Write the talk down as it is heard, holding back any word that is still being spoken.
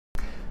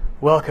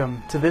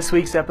Welcome to this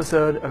week's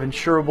episode of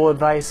Insurable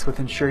Advice with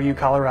Insure You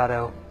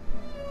Colorado.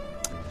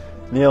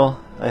 Neil,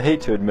 I hate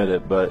to admit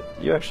it, but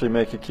you actually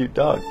make a cute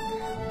dog.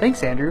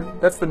 Thanks, Andrew.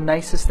 That's the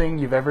nicest thing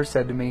you've ever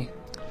said to me.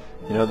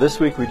 You know, this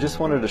week we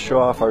just wanted to show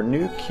off our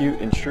new cute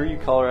Insure You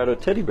Colorado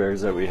teddy bears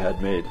that we had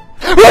made.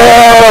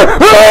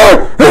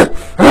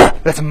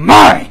 That's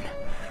mine!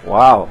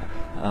 Wow.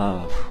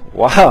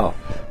 Wow.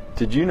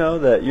 Did you know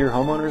that your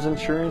homeowner's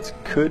insurance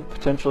could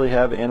potentially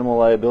have animal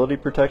liability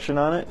protection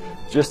on it,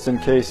 just in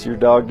case your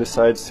dog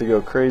decides to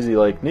go crazy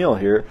like Neil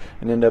here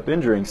and end up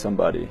injuring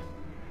somebody?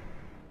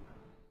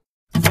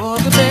 For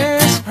the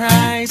best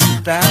price,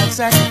 without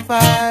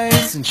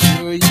sacrifice,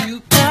 Insure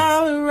You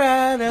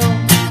Colorado.